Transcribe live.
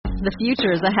The future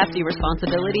is a hefty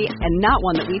responsibility and not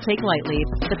one that we take lightly.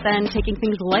 But then taking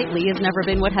things lightly has never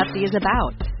been what Hefty is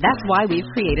about. That's why we've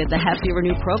created the Hefty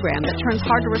Renew program that turns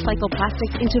hard-to-recycle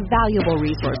plastics into valuable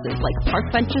resources like park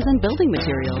benches and building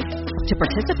materials. To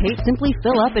participate, simply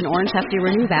fill up an orange Hefty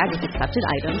Renew bag with accepted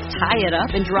items, tie it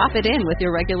up, and drop it in with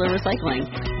your regular recycling.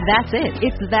 That's it.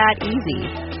 It's that easy.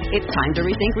 It's time to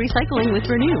rethink recycling with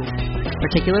Renew.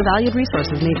 Particular valued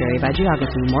resources may vary by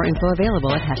geography. More info available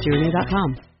at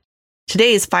heftyrenew.com.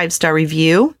 Today's 5-star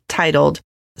review, titled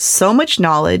So Much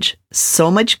Knowledge, So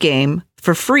Much Game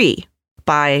for Free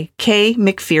by K.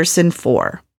 McPherson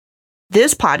 4.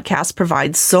 This podcast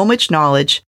provides so much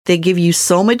knowledge. They give you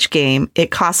so much game.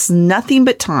 It costs nothing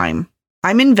but time.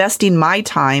 I'm investing my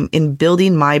time in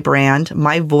building my brand,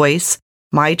 my voice,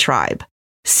 my tribe.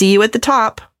 See you at the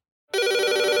top.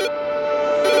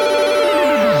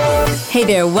 Hey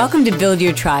there, welcome to Build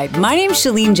Your Tribe. My name's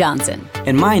Chalene Johnson.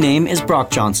 And my name is Brock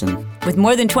Johnson. With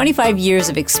more than 25 years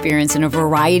of experience in a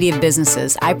variety of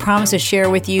businesses, I promise to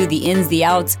share with you the ins, the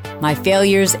outs, my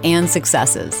failures, and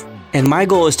successes. And my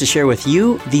goal is to share with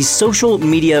you these social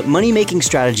media money-making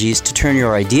strategies to turn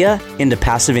your idea into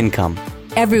passive income.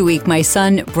 Every week, my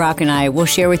son, Brock, and I will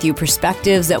share with you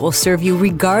perspectives that will serve you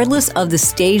regardless of the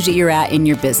stage that you're at in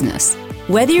your business.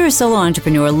 Whether you're a solo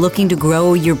entrepreneur looking to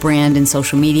grow your brand in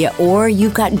social media or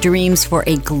you've got dreams for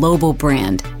a global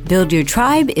brand, Build Your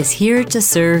Tribe is here to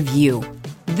serve you.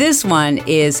 This one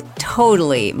is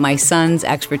totally my son's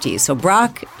expertise. So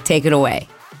Brock, take it away.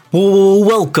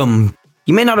 Welcome.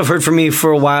 You may not have heard from me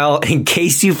for a while. In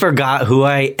case you forgot who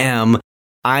I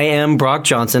am Brock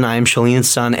Johnson. I am Chalene's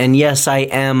son. And yes, I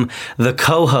am the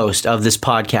co-host of this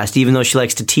podcast, even though she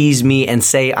likes to tease me and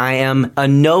say I am a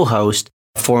no-host.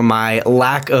 For my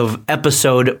lack of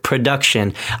episode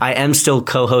production, I am still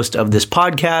co-host of this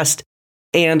podcast,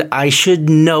 and I should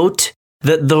note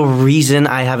that the reason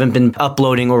I haven't been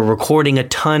uploading or recording a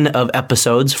ton of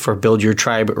episodes for Build Your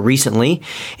Tribe recently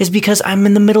is because I'm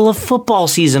in the middle of football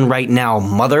season right now,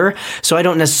 mother, so I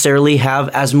don't necessarily have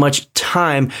as much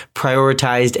time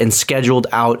prioritized and scheduled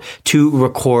out to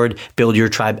record Build Your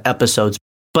Tribe episodes.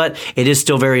 But it is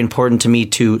still very important to me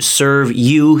to serve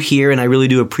you here, and I really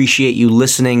do appreciate you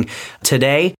listening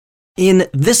today. In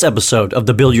this episode of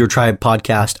the Build Your Tribe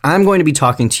podcast, I'm going to be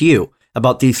talking to you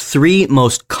about the 3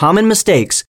 most common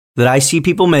mistakes that I see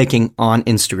people making on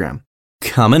Instagram.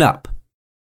 Coming up.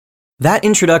 That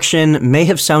introduction may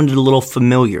have sounded a little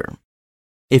familiar.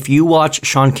 If you watch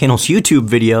Sean Cannell's YouTube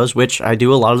videos, which I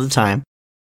do a lot of the time,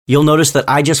 you'll notice that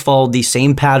I just followed the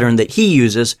same pattern that he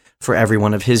uses for every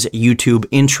one of his YouTube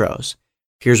intros.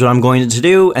 Here's what I'm going to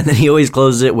do, and then he always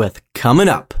closes it with, coming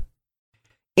up.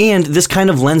 And this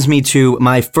kind of lends me to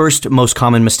my first most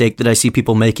common mistake that I see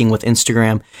people making with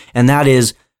Instagram, and that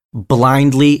is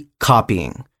blindly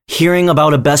copying. Hearing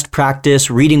about a best practice,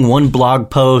 reading one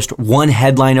blog post, one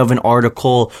headline of an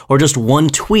article, or just one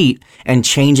tweet, and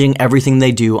changing everything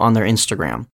they do on their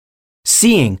Instagram.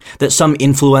 Seeing that some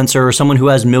influencer or someone who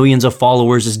has millions of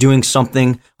followers is doing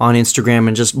something on Instagram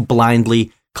and just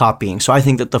blindly copying. So I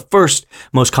think that the first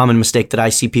most common mistake that I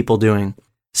see people doing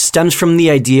stems from the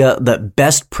idea that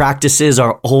best practices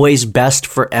are always best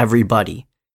for everybody.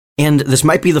 And this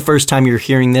might be the first time you're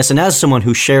hearing this. And as someone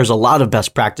who shares a lot of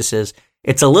best practices,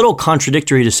 it's a little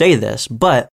contradictory to say this,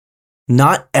 but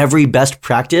not every best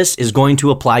practice is going to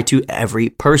apply to every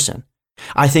person.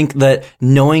 I think that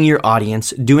knowing your audience,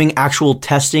 doing actual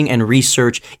testing and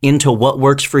research into what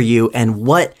works for you and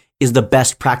what is the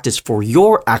best practice for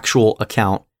your actual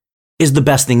account is the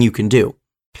best thing you can do.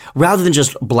 Rather than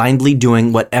just blindly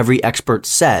doing what every expert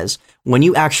says, when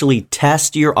you actually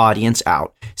test your audience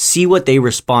out, see what they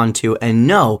respond to, and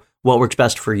know what works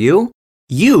best for you,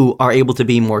 you are able to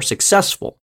be more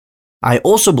successful. I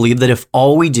also believe that if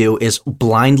all we do is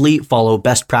blindly follow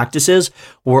best practices,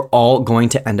 we're all going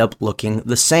to end up looking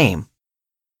the same.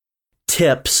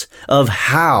 Tips of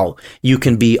how you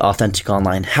can be authentic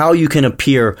online, how you can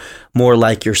appear more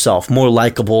like yourself, more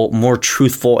likable, more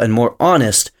truthful, and more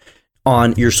honest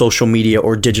on your social media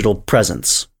or digital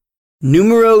presence.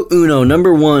 Numero uno,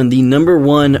 number 1, the number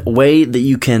 1 way that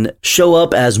you can show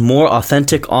up as more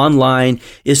authentic online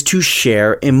is to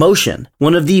share emotion.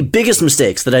 One of the biggest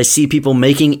mistakes that I see people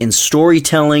making in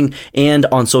storytelling and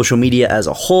on social media as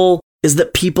a whole is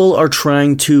that people are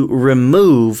trying to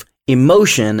remove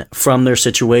emotion from their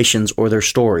situations or their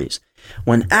stories,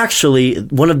 when actually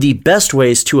one of the best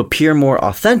ways to appear more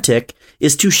authentic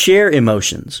is to share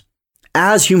emotions.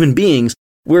 As human beings,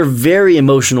 we're very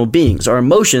emotional beings. Our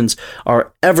emotions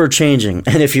are ever changing.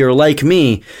 And if you're like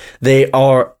me, they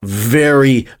are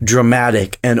very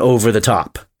dramatic and over the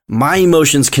top. my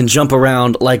emotions can jump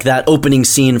around like that opening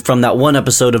scene from that one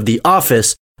episode of The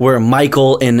Office where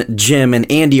Michael and Jim and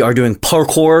Andy are doing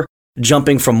parkour,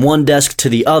 jumping from one desk to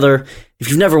the other. If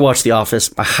you've never watched The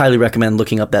Office, I highly recommend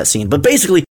looking up that scene. But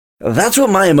basically, that's what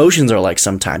my emotions are like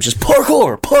sometimes. Just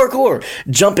parkour,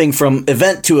 jumping from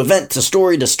event to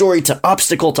story to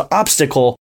obstacle to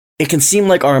obstacle. It can seem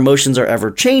like our emotions are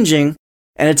ever changing,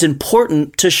 and it's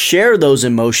important to share those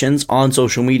emotions on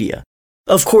social media.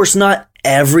 Of course, not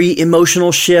every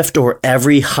emotional shift or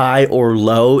every high or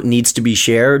low needs to be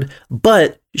shared,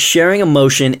 but sharing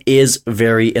emotion is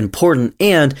very important,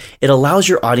 and it allows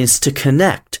your audience to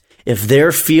connect. If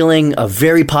they're feeling a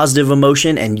very positive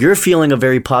emotion and you're feeling a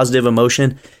very positive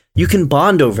emotion, you can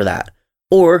bond over that.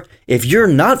 Or if you're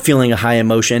not feeling a high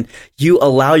emotion, you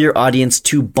allow your audience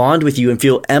to bond with you and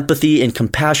feel empathy and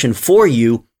compassion for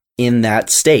you in that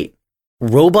state.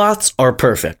 Robots are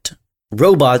perfect.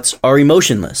 Robots are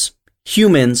emotionless.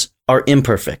 Humans are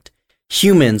imperfect.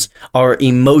 Humans are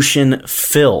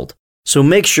emotion-filled. So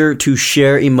make sure to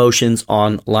share emotions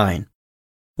online.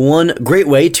 One great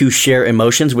way to share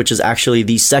emotions, which is actually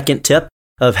the second tip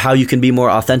of how you can be more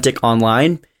authentic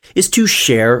online, is to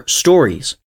share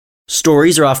stories.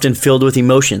 Stories are often filled with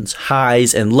emotions,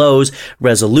 highs and lows,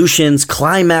 resolutions,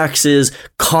 climaxes,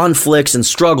 conflicts, and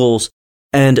struggles.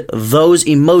 And those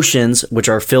emotions, which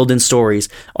are filled in stories,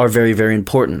 are very, very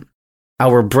important.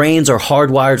 Our brains are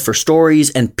hardwired for stories,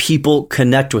 and people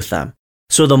connect with them.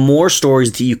 So the more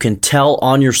stories that you can tell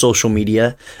on your social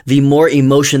media, the more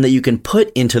emotion that you can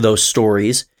put into those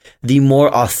stories, the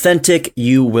more authentic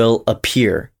you will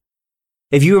appear.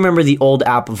 If you remember the old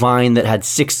app Vine that had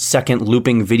 6-second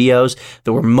looping videos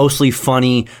that were mostly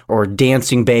funny or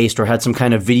dancing based or had some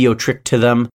kind of video trick to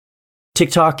them,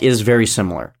 TikTok is very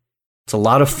similar. It's a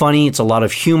lot of funny, it's a lot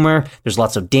of humor, there's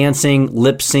lots of dancing,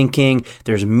 lip syncing,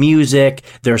 there's music,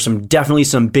 there's definitely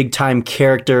some big time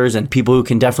characters and people who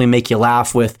can definitely make you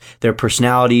laugh with their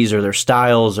personalities or their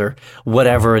styles or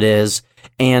whatever it is.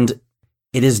 And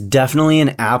it is definitely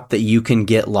an app that you can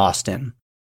get lost in.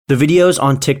 The videos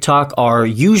on TikTok are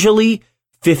usually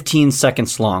 15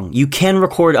 seconds long. You can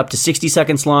record up to 60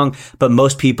 seconds long, but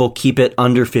most people keep it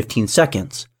under 15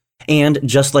 seconds. And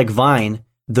just like Vine,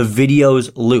 the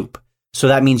videos loop. So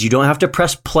that means you don't have to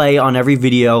press play on every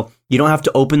video. You don't have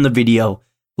to open the video.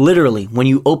 Literally, when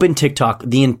you open TikTok,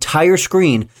 the entire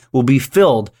screen will be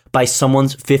filled by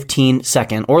someone's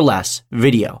 15-second or less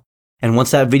video. And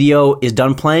once that video is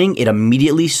done playing, it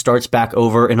immediately starts back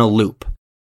over in a loop.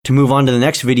 To move on to the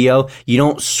next video, you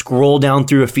don't scroll down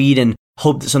through a feed and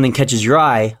hope that something catches your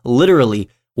eye. Literally,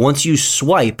 once you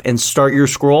swipe and start your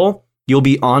scroll, you'll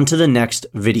be on to the next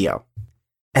video.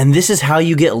 And this is how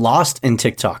you get lost in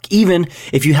TikTok. Even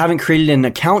if you haven't created an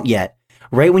account yet,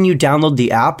 right when you download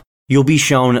the app, you'll be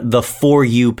shown the For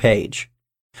You page.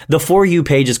 The For You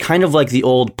page is kind of like the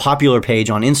old popular page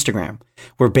on Instagram,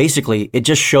 where basically it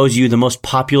just shows you the most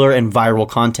popular and viral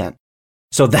content.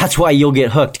 So that's why you'll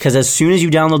get hooked, because as soon as you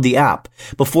download the app,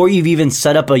 before you've even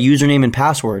set up a username and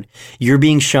password, you're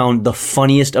being shown the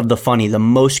funniest of the funny, the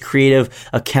most creative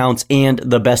accounts and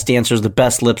the best dancers, the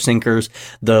best lip syncers,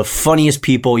 the funniest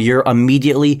people. You're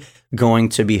immediately going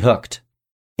to be hooked.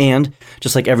 And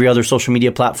just like every other social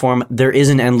media platform, there is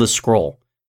an endless scroll.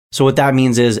 So what that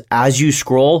means is as you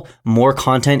scroll, more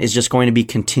content is just going to be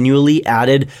continually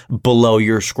added below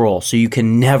your scroll. So you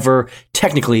can never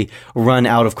technically run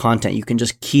out of content. You can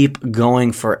just keep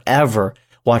going forever,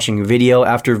 watching video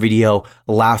after video,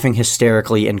 laughing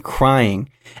hysterically and crying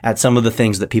at some of the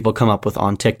things that people come up with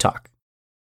on TikTok.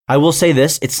 I will say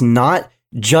this, it's not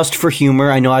just for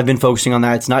humor. I know I've been focusing on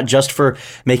that. It's not just for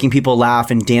making people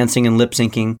laugh and dancing and lip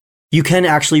syncing. You can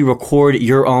actually record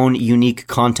your own unique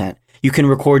content. You can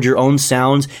record your own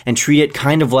sounds and treat it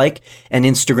kind of like an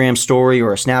Instagram story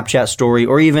or a Snapchat story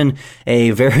or even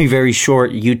a very, very short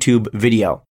YouTube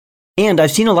video. And I've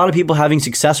seen a lot of people having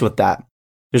success with that.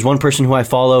 There's one person who I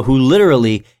follow who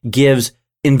literally gives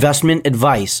investment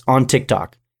advice on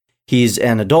TikTok. He's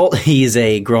an adult. He's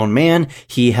a grown man.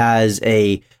 He has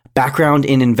a background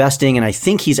in investing, and I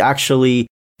think he's actually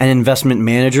an investment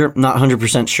manager. Not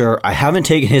 100% sure. I haven't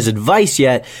taken his advice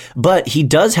yet, but he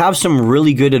does have some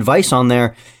really good advice on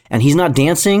there. And he's not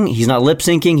dancing. He's not lip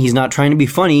syncing. He's not trying to be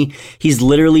funny. He's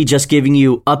literally just giving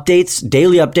you updates,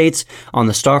 daily updates on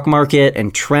the stock market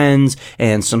and trends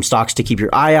and some stocks to keep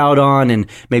your eye out on and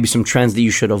maybe some trends that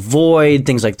you should avoid,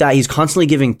 things like that. He's constantly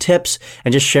giving tips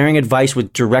and just sharing advice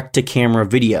with direct to camera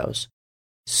videos.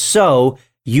 So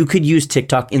you could use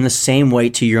TikTok in the same way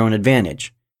to your own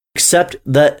advantage. Except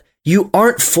that you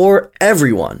aren't for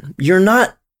everyone. You're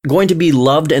not going to be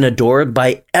loved and adored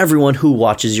by everyone who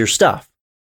watches your stuff.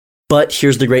 But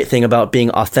here's the great thing about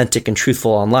being authentic and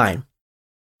truthful online.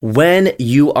 When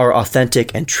you are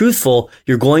authentic and truthful,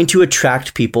 you're going to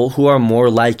attract people who are more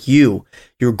like you.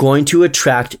 You're going to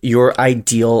attract your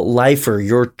ideal lifer,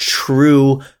 your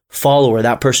true follower,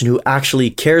 that person who actually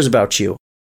cares about you,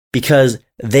 because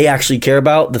they actually care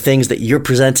about the things that you're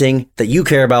presenting, that you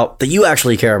care about, that you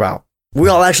actually care about. We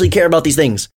all actually care about these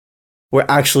things. We're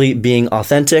actually being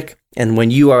authentic. And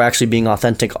when you are actually being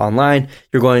authentic online,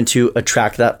 you're going to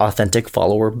attract that authentic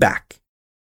follower back.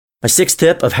 My sixth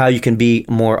tip of how you can be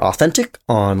more authentic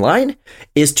online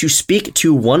is to speak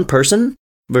to one person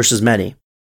versus many.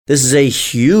 This is a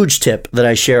huge tip that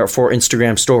I share for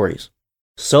Instagram stories.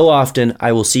 So often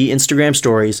I will see Instagram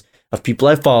stories of people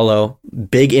I follow,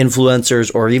 big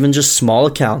influencers, or even just small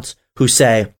accounts who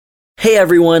say, "Hey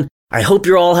everyone, I hope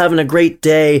you're all having a great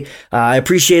day. I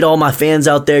appreciate all my fans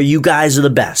out there. You guys are the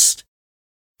best."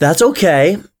 That's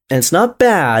okay, and it's not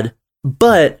bad,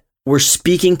 but we're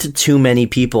speaking to too many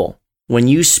people. When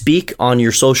you speak on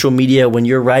your social media, when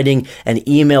you're writing an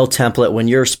email template, when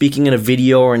you're speaking in a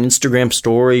video or an Instagram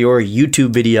story or a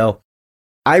YouTube video,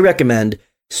 I recommend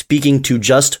speaking to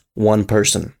just one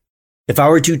person. If I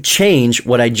were to change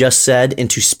what I just said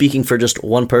into speaking for just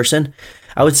one person,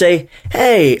 I would say,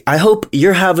 "Hey, I hope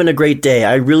you're having a great day.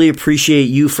 I really appreciate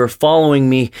you for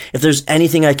following me. If there's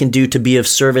anything I can do to be of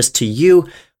service to you,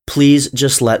 please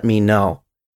just let me know."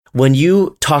 When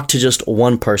you talk to just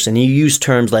one person, you use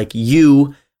terms like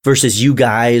you versus you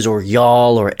guys or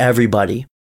y'all or everybody.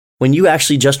 When you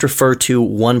actually just refer to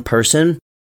one person,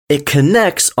 it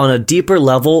connects on a deeper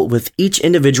level with each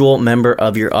individual member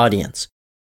of your audience.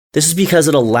 This is because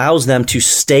it allows them to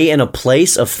stay in a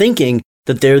place of thinking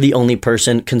that they're the only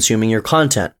person consuming your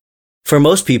content. For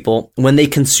most people, when they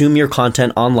consume your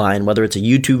content online, whether it's a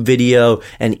YouTube video,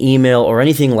 an email, or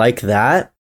anything like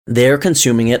that, they're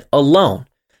consuming it alone.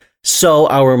 So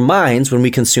our minds, when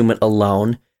we consume it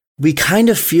alone, we kind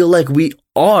of feel like we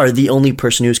are the only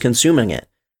person who's consuming it.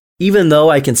 Even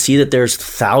though I can see that there's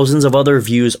thousands of other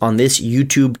views on this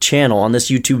YouTube channel, on this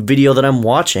YouTube video that I'm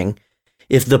watching,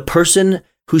 if the person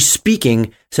who's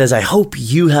speaking says, "I hope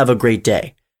you have a great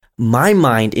day," my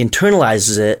mind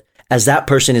internalizes it as that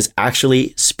person is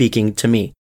actually speaking to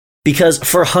me. Because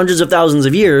for hundreds of thousands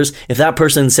of years, if that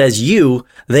person says you,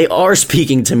 they are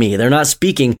speaking to me. They're not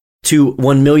speaking to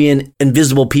 1 million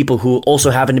invisible people who also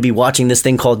happen to be watching this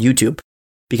thing called YouTube.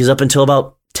 Because up until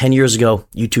about 10 years ago,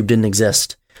 YouTube didn't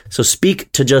exist. So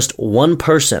speak to just one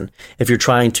person if you're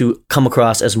trying to come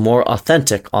across as more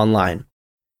authentic online.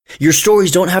 Your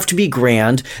stories don't have to be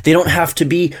grand. They don't have to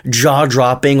be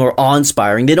jaw-dropping or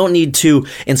awe-inspiring. They don't need to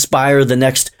inspire the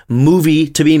next movie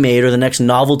to be made or the next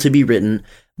novel to be written.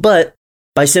 But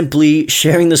by simply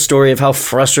sharing the story of how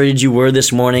frustrated you were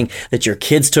this morning, that your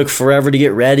kids took forever to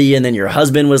get ready, and then your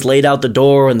husband was late out the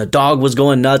door, and the dog was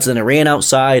going nuts, and it ran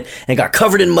outside and got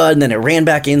covered in mud, and then it ran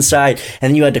back inside, and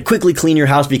then you had to quickly clean your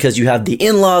house because you have the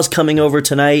in-laws coming over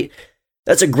tonight.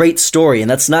 That's a great story, and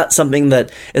that's not something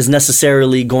that is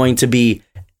necessarily going to be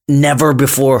never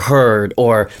before heard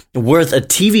or worth a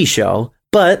TV show,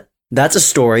 but that's a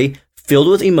story filled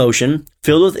with emotion,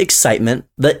 filled with excitement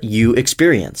that you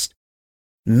experienced.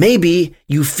 Maybe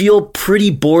you feel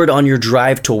pretty bored on your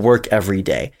drive to work every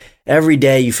day. Every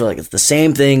day you feel like it's the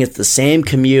same thing, it's the same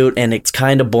commute, and it's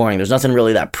kind of boring. There's nothing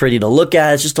really that pretty to look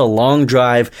at. It's just a long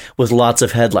drive with lots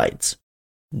of headlights.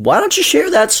 Why don't you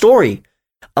share that story?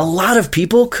 A lot of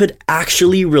people could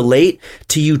actually relate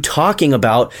to you talking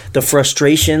about the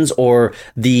frustrations or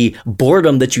the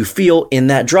boredom that you feel in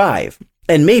that drive.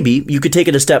 And maybe you could take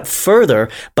it a step further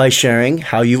by sharing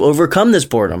how you've overcome this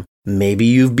boredom. Maybe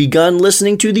you've begun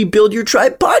listening to the Build Your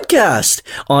Tribe podcast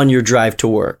on your drive to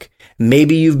work.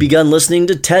 Maybe you've begun listening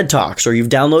to TED Talks, or you've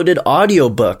downloaded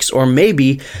audiobooks, or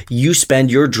maybe you spend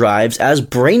your drives as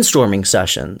brainstorming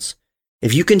sessions.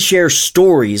 If you can share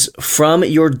stories from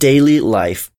your daily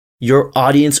life, your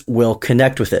audience will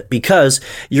connect with it because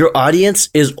your audience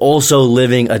is also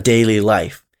living a daily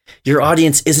life. Your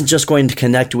audience isn't just going to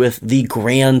connect with the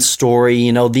grand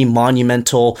story, the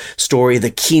monumental story,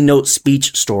 the keynote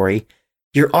speech story.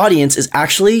 Your audience is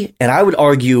actually, and I would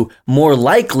argue, more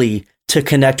likely to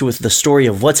connect with the story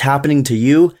of what's happening to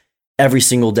you every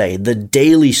single day, the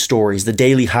daily stories, the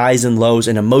daily highs and lows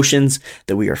and emotions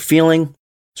that we are feeling.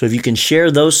 So if you can share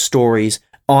those stories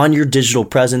on your digital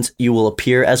presence, you will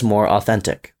appear as more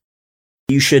authentic.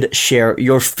 You should share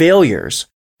your failures.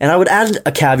 And I would add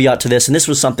a caveat to this, and this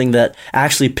was something that I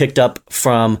actually picked up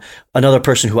from another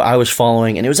person who I was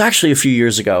following, and it was actually a few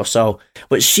years ago. So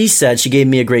what she said, she gave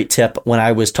me a great tip when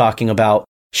I was talking about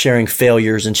sharing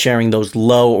failures and sharing those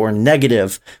low or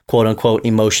negative, quote unquote,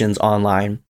 emotions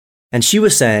online. And she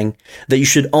was saying that you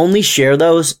should only share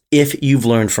those if you've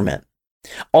learned from it.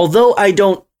 Although I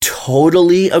don't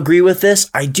totally agree with this,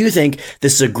 I do think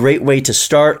this is a great way to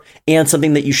start and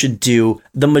something that you should do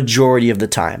the majority of the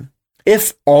time.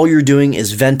 If all you're doing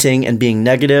is venting and being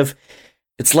negative,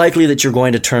 it's likely that you're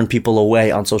going to turn people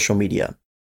away on social media.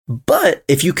 But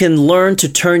if you can learn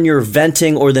to turn your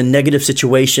venting or the negative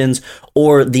situations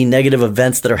or the negative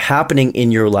events that are happening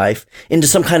in your life into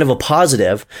some kind of a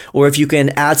positive, or if you can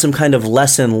add some kind of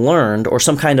lesson learned or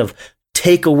some kind of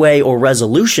takeaway or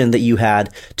resolution that you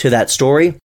had to that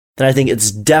story, then I think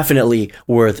it's definitely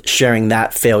worth sharing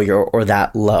that failure or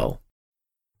that low.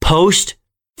 Post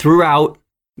throughout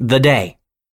the day.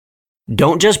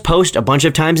 Don't just post a bunch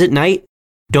of times at night.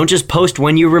 Don't just post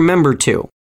when you remember to.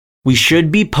 We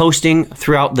should be posting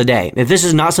throughout the day. If this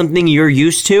is not something you're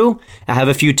used to, I have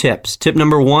a few tips. Tip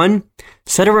number 1,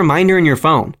 set a reminder in your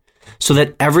phone so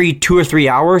that every 2 or 3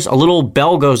 hours, a little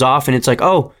bell goes off and it's like,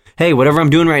 oh, hey, whatever I'm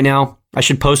doing right now, I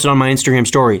should post it on my Instagram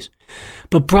stories.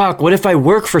 But Brock, what if I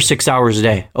work for 6 hours a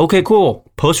day? Okay,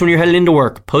 cool. Post when you're headed into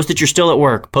work. Post that you're still at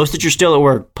work. Post that you're still at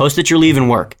work. Post that you're leaving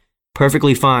work.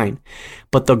 Perfectly fine.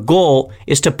 But the goal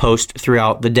is to post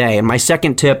throughout the day. And my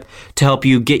second tip to help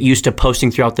you get used to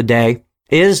posting throughout the day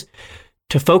is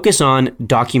to focus on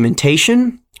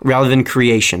documentation rather than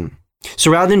creation.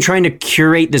 So rather than trying to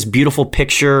curate this beautiful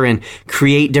picture and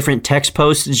create different text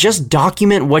posts, just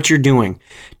document what you're doing.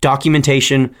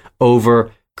 Documentation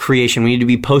over creation. We need to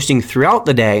be posting throughout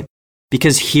the day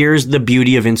because here's the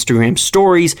beauty of Instagram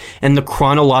stories and the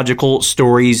chronological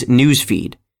stories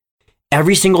newsfeed.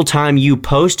 Every single time you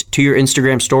post to your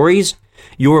Instagram stories,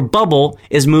 your bubble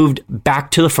is moved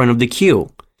back to the front of the queue.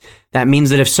 That means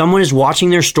that if someone is watching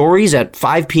their stories at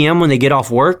 5 p.m. when they get off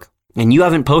work and you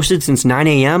haven't posted since 9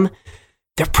 a.m.,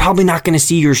 they're probably not going to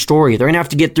see your story. They're going to have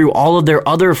to get through all of their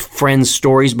other friends'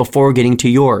 stories before getting to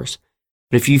yours.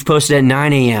 But if you've posted at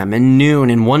 9 a.m. and noon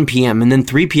and 1 p.m. and then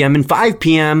 3 p.m. and 5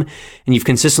 p.m. and you've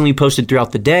consistently posted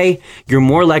throughout the day, you're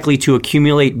more likely to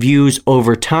accumulate views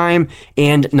over time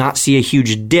and not see a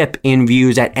huge dip in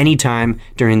views at any time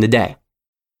during the day.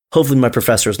 Hopefully my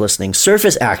professor is listening.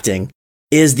 Surface acting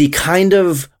is the kind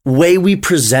of way we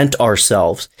present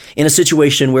ourselves in a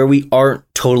situation where we aren't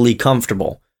totally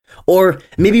comfortable. Or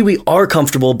maybe we are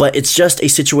comfortable, but it's just a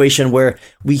situation where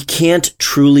we can't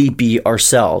truly be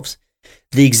ourselves.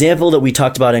 The example that we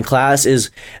talked about in class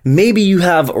is maybe you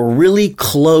have really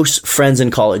close friends in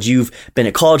college. You've been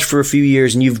at college for a few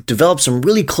years and you've developed some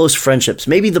really close friendships.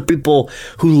 Maybe the people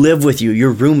who live with you,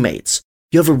 your roommates,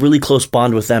 you have a really close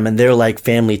bond with them and they're like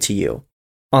family to you.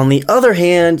 On the other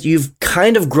hand, you've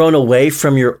kind of grown away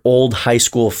from your old high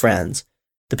school friends.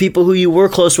 The people who you were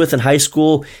close with in high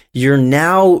school, you're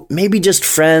now maybe just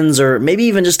friends or maybe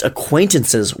even just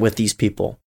acquaintances with these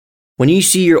people. When you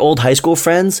see your old high school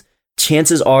friends,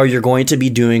 chances are you're going to be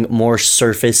doing more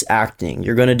surface acting.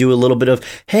 You're going to do a little bit of,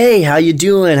 hey, how you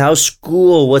doing? How's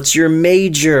school? What's your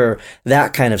major?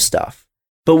 That kind of stuff.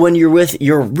 But when you're with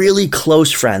your really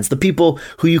close friends, the people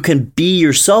who you can be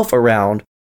yourself around,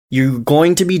 you're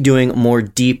going to be doing more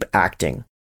deep acting.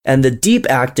 And the deep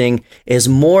acting is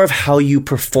more of how you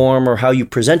perform or how you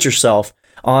present yourself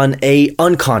on a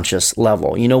unconscious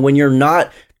level. You know, when you're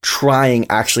not trying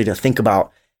actually to think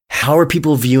about how are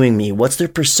people viewing me? What's their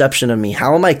perception of me?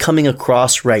 How am I coming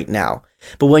across right now?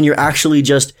 But when you're actually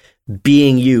just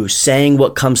being you, saying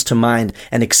what comes to mind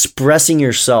and expressing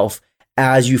yourself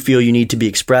as you feel you need to be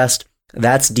expressed,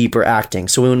 that's deeper acting.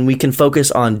 So when we can focus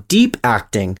on deep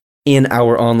acting in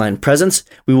our online presence,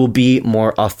 we will be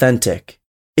more authentic.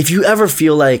 If you ever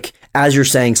feel like, as you're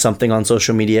saying something on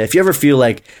social media, if you ever feel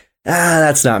like,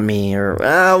 that's not me, or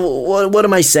what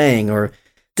am I saying, or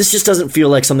this just doesn't feel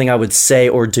like something I would say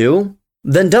or do,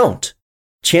 then don't.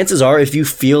 Chances are, if you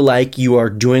feel like you are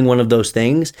doing one of those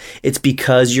things, it's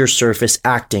because you're surface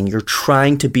acting. You're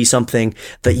trying to be something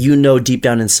that you know deep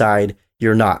down inside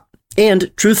you're not.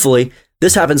 And truthfully,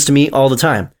 this happens to me all the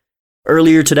time.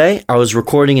 Earlier today, I was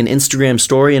recording an Instagram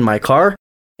story in my car,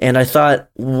 and I thought,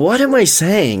 what am I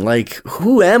saying? Like,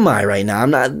 who am I right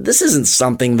now? This isn't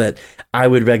something that I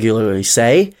would regularly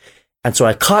say. And so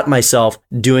I caught myself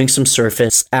doing some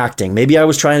surface acting. Maybe I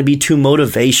was trying to be too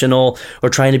motivational or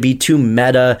trying to be too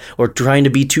meta or trying to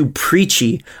be too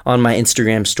preachy on my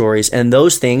Instagram stories. And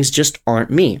those things just aren't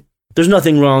me. There's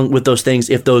nothing wrong with those things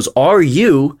if those are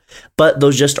you, but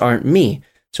those just aren't me.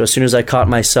 So as soon as I caught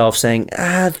myself saying,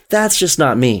 that's just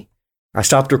not me, I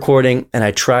stopped recording and I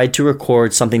tried to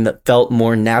record something that felt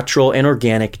more natural and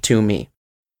organic to me.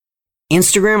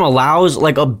 Instagram allows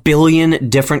like 1 billion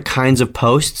different kinds of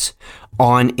posts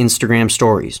on Instagram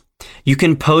stories. You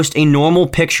can post a normal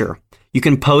picture. You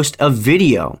can post a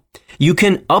video. You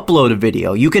can upload a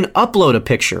video. You can upload a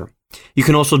picture. You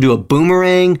can also do a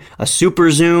boomerang, a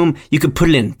super zoom. You could put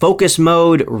it in focus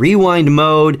mode, rewind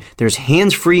mode. There's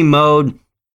hands-free mode.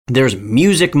 There's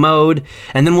music mode.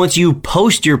 And then once you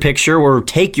post your picture, or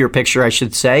take your picture, I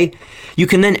should say, you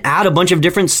can then add a bunch of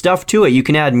different stuff to it. You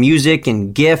can add music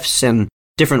and GIFs and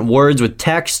different words with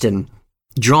text and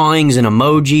drawings and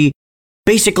emoji.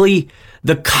 Basically,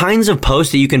 the kinds of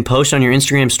posts that you can post on your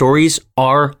Instagram stories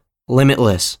are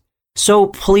limitless. So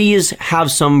please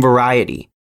have some variety.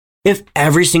 If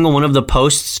every single one of the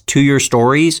posts to your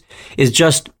stories is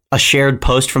just a shared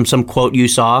post from some quote you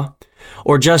saw,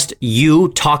 or just you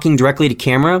talking directly to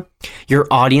camera, your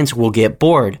audience will get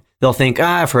bored. They'll think,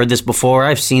 I've heard this before,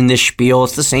 I've seen this spiel,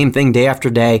 it's the same thing day after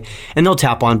day, and they'll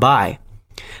tap on by.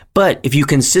 But if you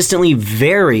consistently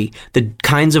vary the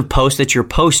kinds of posts that you're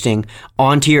posting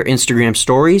onto your Instagram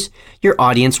stories, your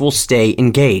audience will stay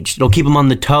engaged. It'll keep them on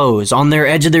the toes, on their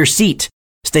edge of their seat,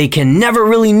 so they can never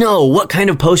really know what kind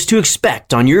of post to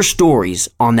expect on your stories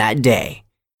on that day.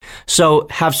 So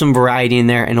have some variety in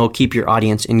there and it'll keep your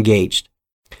audience engaged.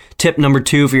 Tip number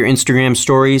 2 for your Instagram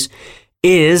stories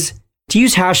is to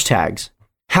use hashtags.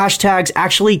 Hashtags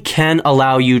actually can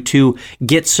allow you to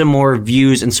get some more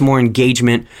views and some more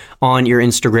engagement on your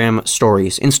Instagram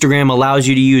stories. Instagram allows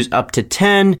you to use up to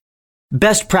 10.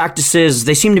 Best practices,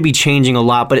 they seem to be changing a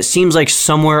lot, but it seems like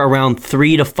somewhere around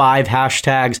 3 to 5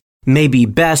 hashtags may be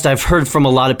best. I've heard from a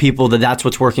lot of people that that's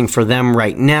what's working for them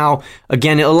right now.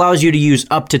 Again, it allows you to use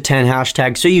up to 10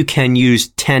 hashtags, so you can use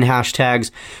 10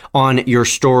 hashtags on your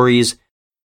stories.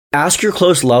 Ask your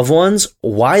close loved ones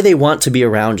why they want to be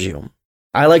around you.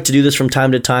 I like to do this from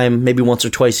time to time, maybe once or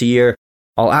twice a year.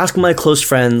 I'll ask my close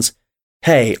friends,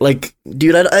 hey,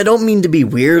 dude, I don't mean to be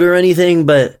weird or anything,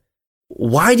 but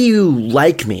why do you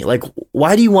like me?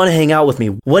 Why do you want to hang out with me?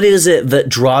 What is it that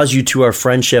draws you to our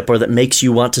friendship or that makes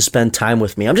you want to spend time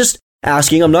with me? I'm just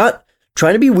asking. I'm not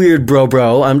trying to be weird,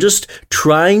 bro. I'm just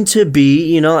trying to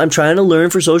be, I'm trying to learn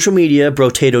for social media,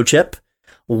 brotato chip.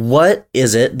 What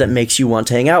is it that makes you want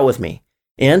to hang out with me?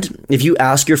 And if you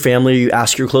ask your family or you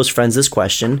ask your close friends this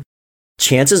question,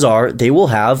 chances are they will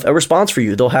have a response for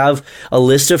you. They'll have a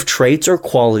list of traits or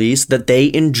qualities that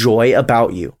they enjoy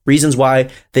about you, reasons why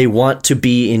they want to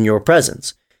be in your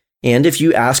presence. And if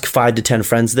you ask 5 to 10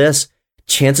 friends this,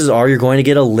 chances are you're going to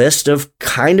get a list of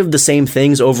kind of the same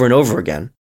things over and over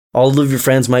again. All of your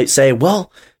friends might say,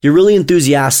 well, you're really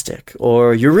enthusiastic,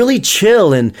 or you're really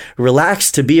chill and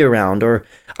relaxed to be around, or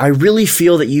I really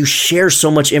feel that you share so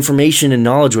much information and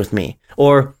knowledge with me,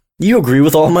 or you agree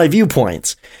with all my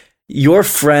viewpoints. Your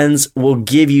friends will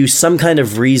give you some kind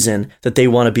of reason that they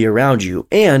want to be around you,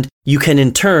 and you can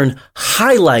in turn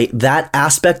highlight that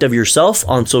aspect of yourself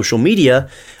on social media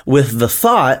with the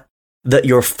thought that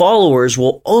your followers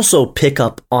will also pick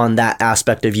up on that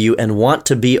aspect of you and want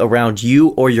to be around you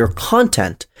or your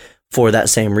content for that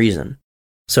same reason.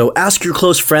 So ask your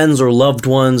close friends or loved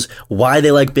ones why they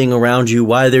like being around you,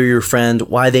 why they're your friend,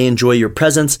 why they enjoy your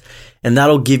presence, and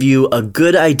that'll give you a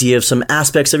good idea of some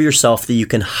aspects of yourself that you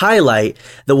can highlight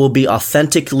that will be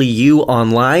authentically you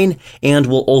online and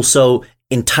will also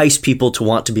entice people to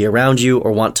want to be around you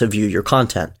or want to view your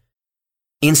content.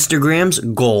 Instagram's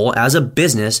goal as a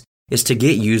business is to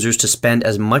get users to spend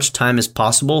as much time as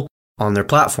possible on their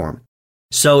platform.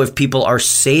 So if people are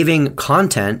saving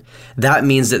content, that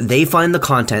means that they find the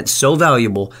content so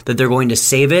valuable that they're going to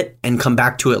save it and come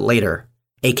back to it later.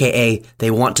 AKA, they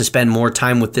want to spend more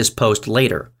time with this post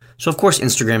later. So of course,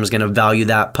 Instagram is going to value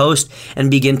that post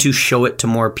and begin to show it to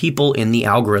more people in the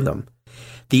algorithm.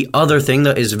 The other thing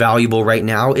that is valuable right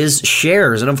now is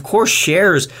shares. And of course,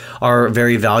 shares are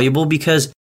very valuable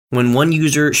because when one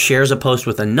user shares a post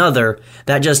with another,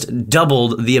 that just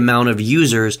doubled the amount of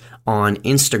users on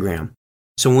Instagram.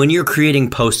 So when you're creating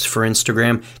posts for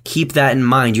Instagram, keep that in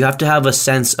mind. You have to have a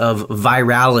sense of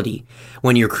virality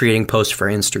when you're creating posts for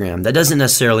Instagram. That doesn't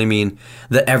necessarily mean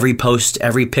that every post,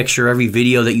 every picture, every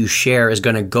video that you share is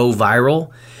going to go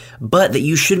viral, but that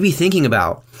you should be thinking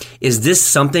about, is this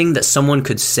something that someone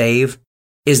could save?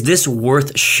 Is this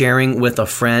worth sharing with a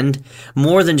friend?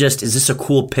 More than just, is this a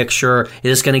cool picture? Is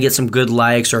this going to get some good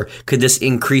likes? Or could this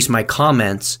increase my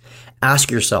comments? Ask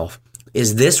yourself,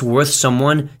 is this worth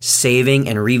someone saving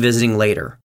and revisiting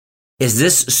later? Is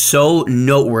this so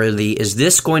noteworthy? Is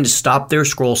this going to stop their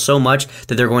scroll so much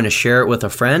that they're going to share it with a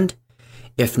friend?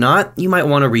 If not, you might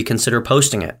want to reconsider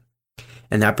posting it.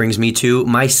 And that brings me to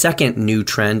my second new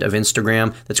trend of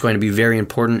Instagram that's going to be very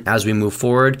important as we move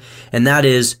forward. And that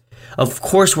is, of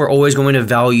course, we're always going to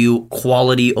value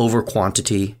quality over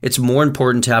quantity. It's more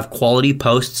important to have quality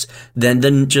posts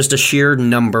than just a sheer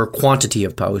quantity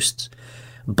of posts.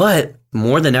 But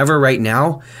more than ever right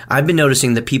now, I've been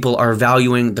noticing that people are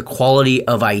valuing the quality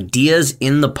of ideas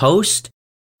in the post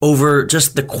over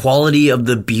just the quality of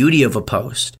the beauty of a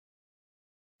post.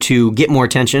 To get more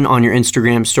attention on your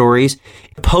Instagram stories,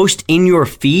 post in your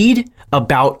feed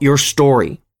about your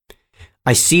story.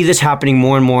 I see this happening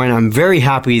more and more, and I'm very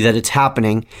happy that it's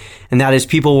happening. And that is,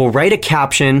 people will write a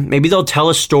caption. Maybe they'll tell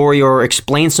a story or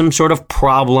explain some sort of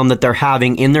problem that they're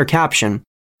having in their caption.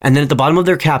 And then at the bottom of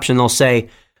their caption, they'll say,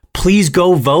 please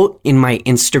go vote in my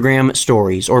Instagram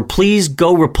stories, or please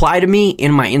go reply to me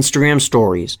in my Instagram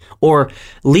stories, or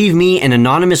leave me an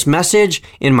anonymous message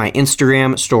in my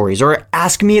Instagram stories, or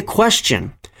ask me a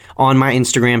question on my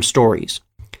Instagram stories.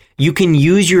 You can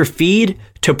use your feed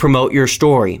to promote your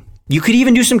story. You could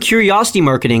even do some curiosity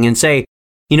marketing and say,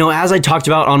 as I talked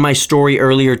about on my story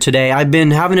earlier today, I've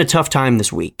been having a tough time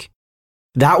this week.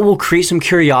 That will create some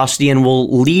curiosity and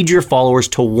will lead your followers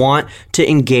to want to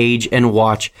engage and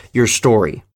watch your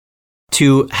story.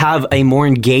 To have a more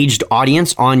engaged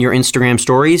audience on your Instagram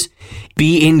stories,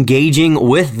 be engaging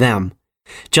with them.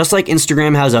 Just like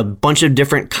Instagram has a bunch of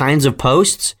different kinds of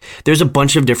posts, there's a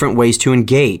bunch of different ways to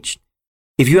engage.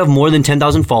 If you have more than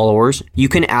 10,000 followers, you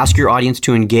can ask your audience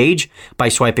to engage by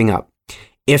swiping up.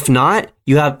 If not,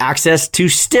 you have access to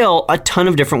still a ton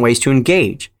of different ways to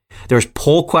engage. There's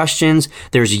poll questions,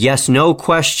 there's yes/no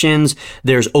questions,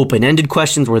 there's open-ended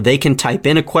questions where they can type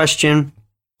in a question.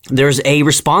 There's a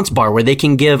response bar where they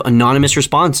can give anonymous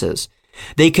responses.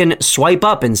 They can swipe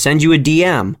up and send you a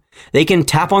DM. They can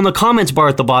tap on the comments bar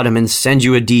at the bottom and send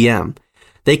you a DM.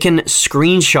 They can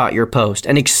screenshot your post,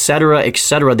 and etc.,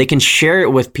 etc. They can share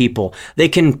it with people. They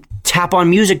can tap on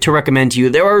music to recommend to you.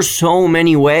 There are so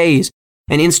many ways.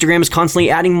 And Instagram is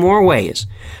constantly adding more ways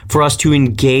for us to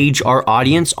engage our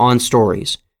audience on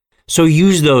stories. So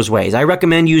use those ways. I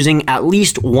recommend using at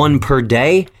least one per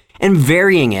day and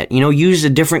varying it. Use a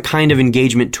different kind of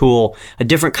engagement tool, a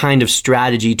different kind of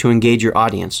strategy to engage your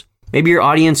audience. Maybe your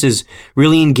audience is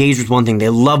really engaged with one thing. They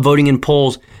love voting in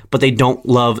polls, but they don't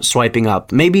love swiping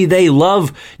up. Maybe they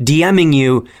love DMing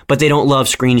you, but they don't love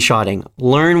screenshotting.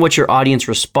 Learn what your audience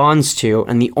responds to,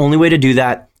 and the only way to do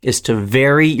that is to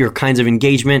vary your kinds of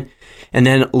engagement, and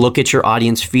then look at your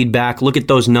audience feedback, look at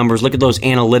those numbers, look at those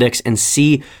analytics, and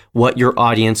see what your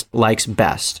audience likes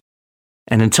best.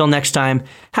 And until next time,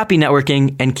 happy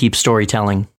networking and keep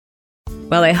storytelling.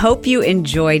 Well, I hope you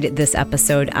enjoyed this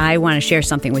episode. I want to share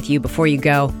something with you before you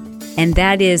go, and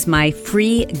that is my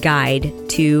free guide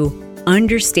to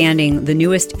understanding the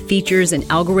newest features and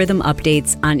algorithm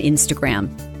updates on Instagram.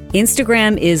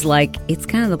 Instagram is it's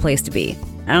kind of the place to be.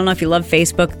 I don't know if you love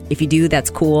Facebook. If you do,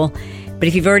 that's cool. But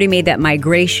if you've already made that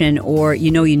migration, or you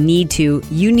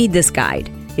need this guide.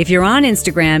 If you're on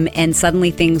Instagram and suddenly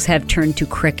things have turned to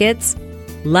crickets,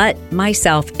 let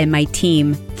myself and my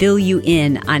team fill you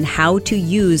in on how to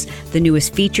use the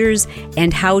newest features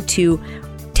and how to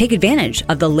take advantage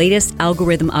of the latest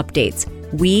algorithm updates.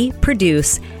 We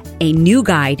produce a new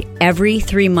guide every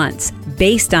 3 months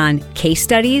based on case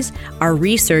studies, our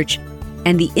research,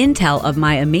 and the intel of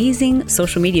my amazing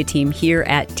social media team here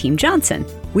at Team Johnson.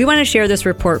 We want to share this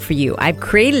report for you. I've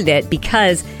created it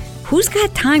because who's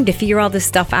got time to figure all this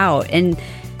stuff out? And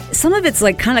some of it's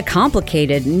kind of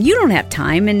complicated and you don't have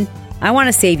time, and I want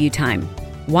to save you time.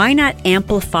 Why not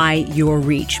amplify your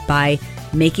reach by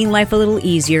making life a little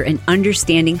easier and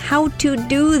understanding how to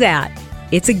do that?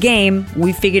 It's a game.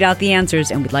 We've figured out the answers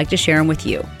and we'd like to share them with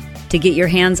you. To get your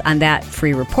hands on that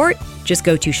free report, just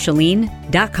go to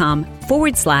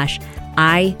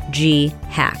Chalene.com/IG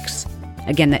hacks.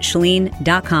 Again, that's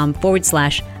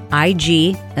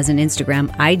Chalene.com/IG as in Instagram,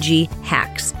 IG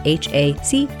hacks,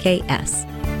 HACKS.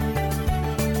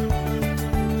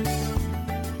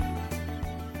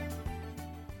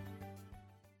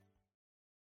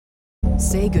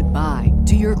 Say goodbye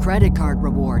to your credit card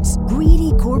rewards.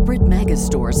 Greedy corporate mega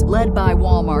stores, led by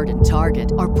Walmart and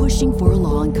Target, are pushing for a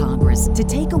law in Congress to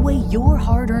take away your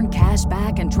hard-earned cash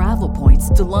back and travel points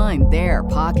to line their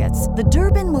pockets. The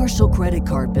Durbin-Marshall credit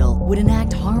card bill would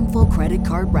enact harmful credit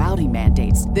card routing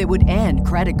mandates that would end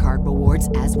credit card rewards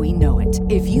as we know it.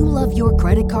 If you love your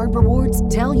credit card rewards,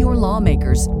 tell your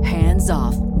lawmakers, hands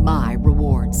off my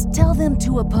rewards. Tell them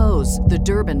to oppose the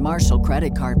Durbin-Marshall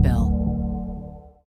credit card bill.